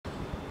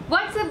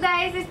What's up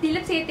guys, it's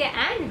Neelam, Sehtya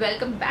and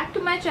welcome back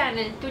to my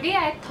channel. Today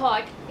I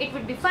thought it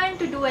would be fun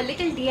to do a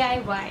little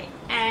DIY,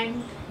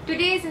 and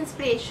today's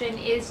inspiration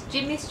is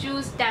Jimmy's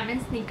Choo's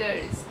diamond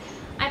sneakers.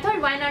 I thought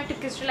why not to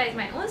crystallize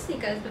my own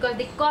sneakers because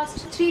they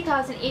cost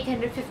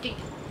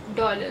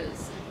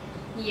 $3,850.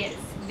 Yes,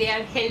 they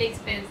are hell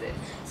expensive.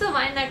 So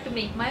why not to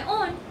make my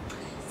own?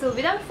 So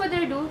without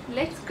further ado,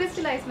 let's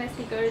crystallize my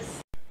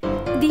sneakers.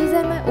 These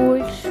are my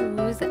old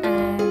shoes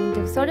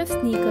and sort of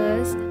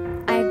sneakers.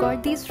 I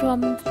got these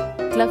from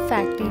Club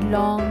Factory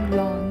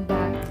long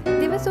back.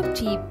 They were so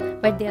cheap,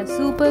 but they are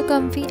super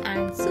comfy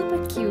and super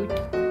cute.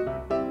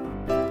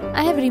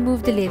 I have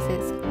removed the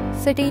laces.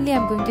 Certainly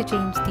I'm going to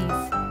change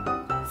these.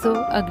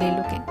 So ugly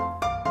looking.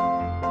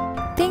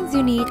 Things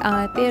you need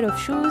are a pair of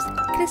shoes,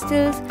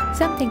 crystals,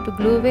 something to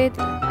glue with.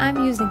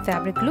 I'm using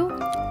fabric glue,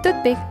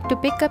 toothpick to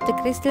pick up the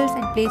crystals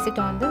and place it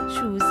on the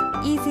shoes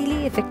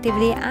easily,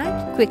 effectively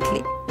and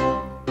quickly.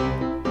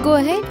 Go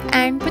ahead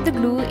and put the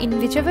glue in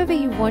whichever way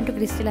you want to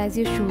crystallize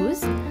your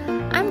shoes.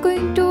 I'm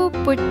going to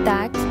put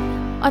that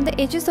on the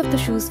edges of the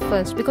shoes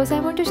first because I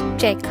want to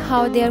check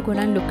how they are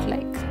gonna look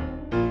like.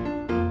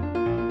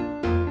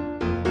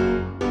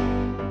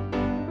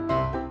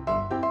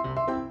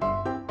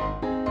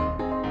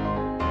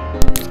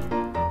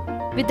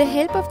 With the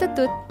help of the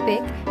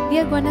toothpick, we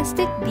are gonna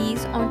stick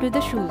these onto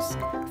the shoes.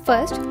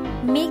 First,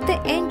 make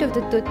the end of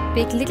the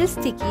toothpick little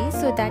sticky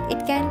so that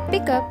it can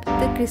pick up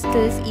the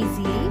crystals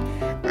easily,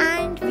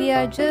 and we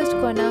are just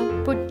gonna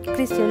put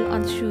crystal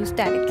on the shoes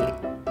directly.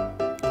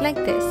 Like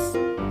this.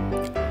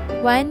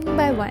 One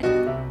by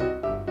one.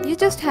 You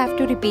just have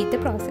to repeat the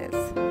process.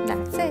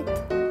 That's it.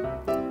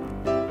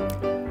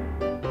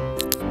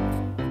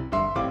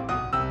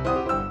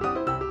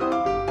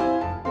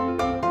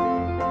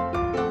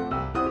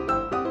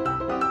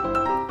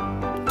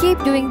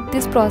 Keep doing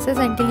this process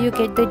until you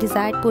get the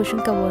desired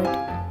portion covered.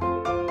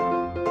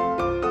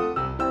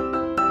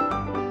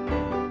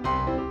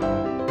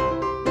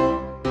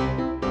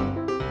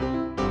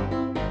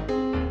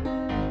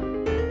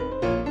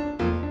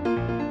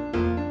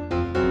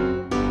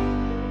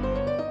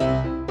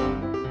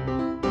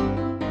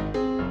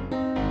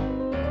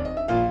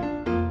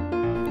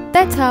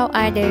 That's how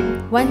I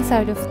did one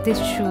side of these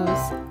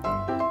shoes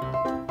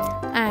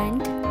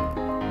and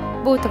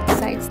both of the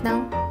sides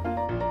now.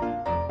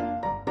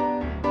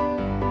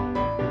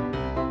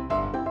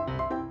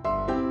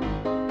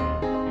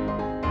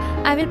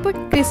 I will put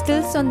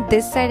crystals on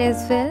this side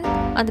as well,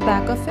 on the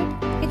back of it.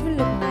 It will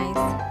look nice.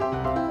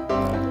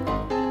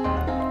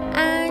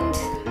 And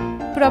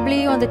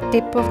probably on the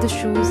tip of the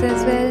shoes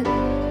as well.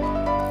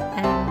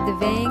 And the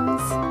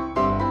wings.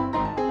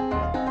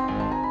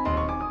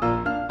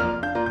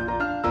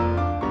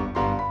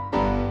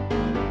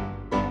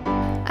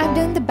 I've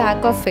done the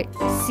back of it.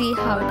 See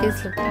how it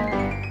is looking.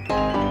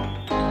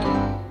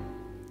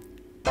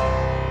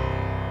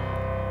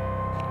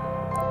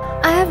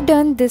 I have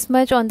done this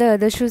much on the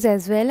other shoes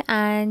as well,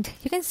 and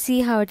you can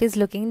see how it is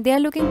looking. They are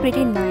looking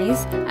pretty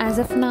nice as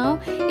of now.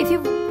 If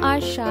you are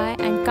shy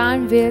and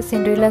can't wear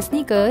Cinderella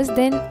sneakers,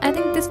 then I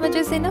think this much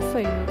is enough for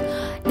you.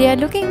 They are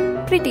looking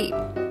pretty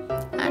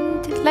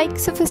and like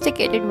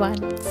sophisticated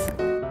ones.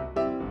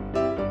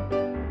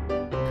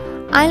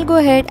 I'll go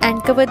ahead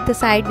and cover the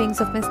side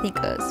wings of my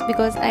sneakers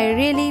because I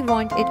really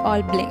want it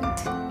all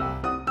blinged.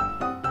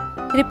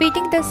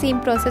 Repeating the same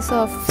process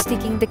of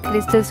sticking the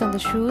crystals on the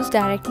shoes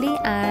directly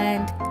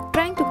and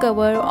trying to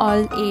cover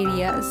all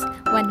areas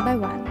one by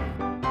one.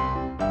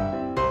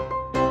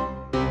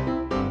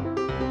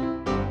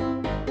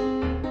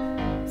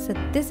 So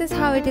this is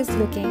how it is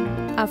looking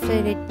after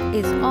it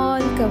is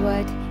all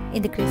covered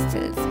in the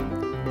crystals.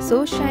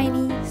 So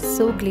shiny,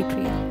 so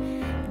glittery.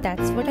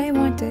 That's what I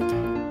wanted.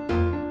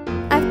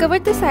 I've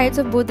covered the sides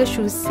of both the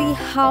shoes. See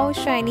how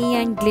shiny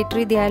and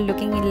glittery they are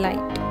looking in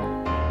light.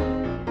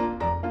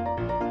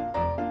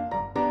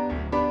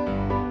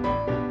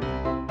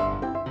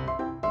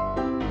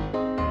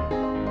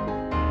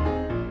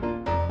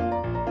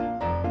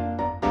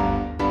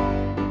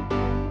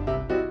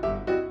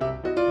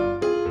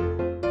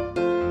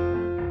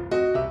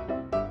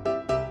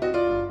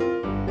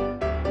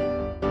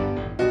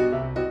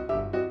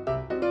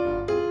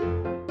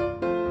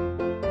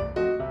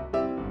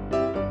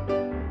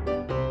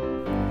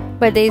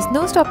 But there is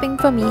no stopping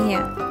for me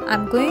here.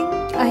 I'm going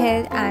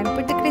ahead and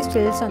put the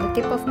crystals on the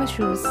tip of my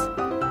shoes.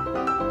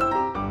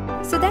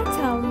 So that's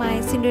how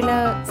my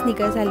Cinderella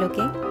sneakers are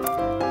looking.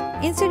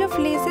 Instead of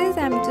laces,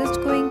 I'm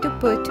just going to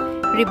put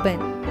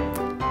ribbon.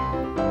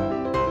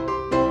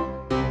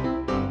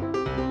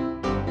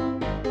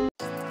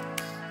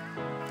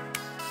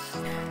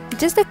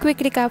 Just a quick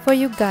recap for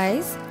you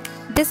guys.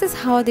 This is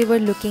how they were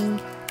looking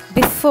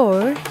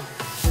before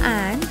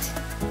and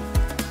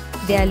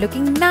they are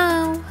looking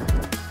now.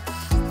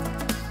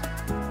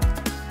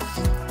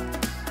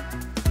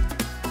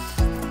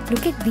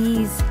 Look at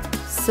these,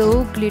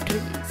 so glittery,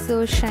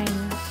 so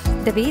shiny.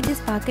 The way they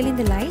sparkle in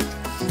the light,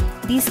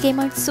 these came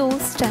out so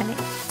stunning.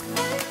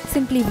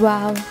 Simply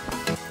wow.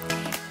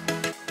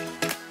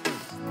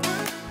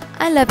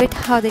 I love it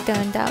how they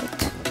turned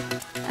out.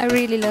 I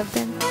really love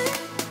them.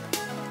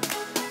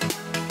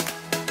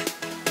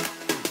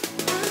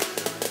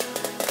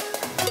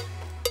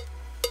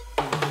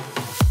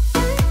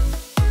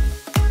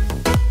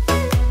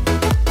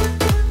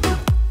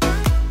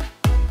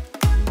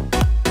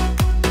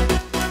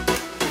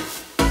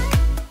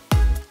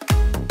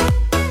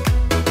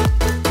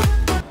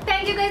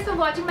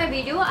 watching my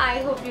video.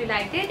 I hope you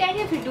liked it, and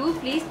if you do,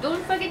 please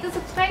don't forget to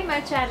subscribe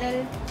my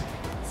channel.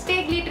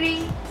 Stay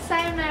glittery.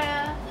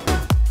 Sayonara.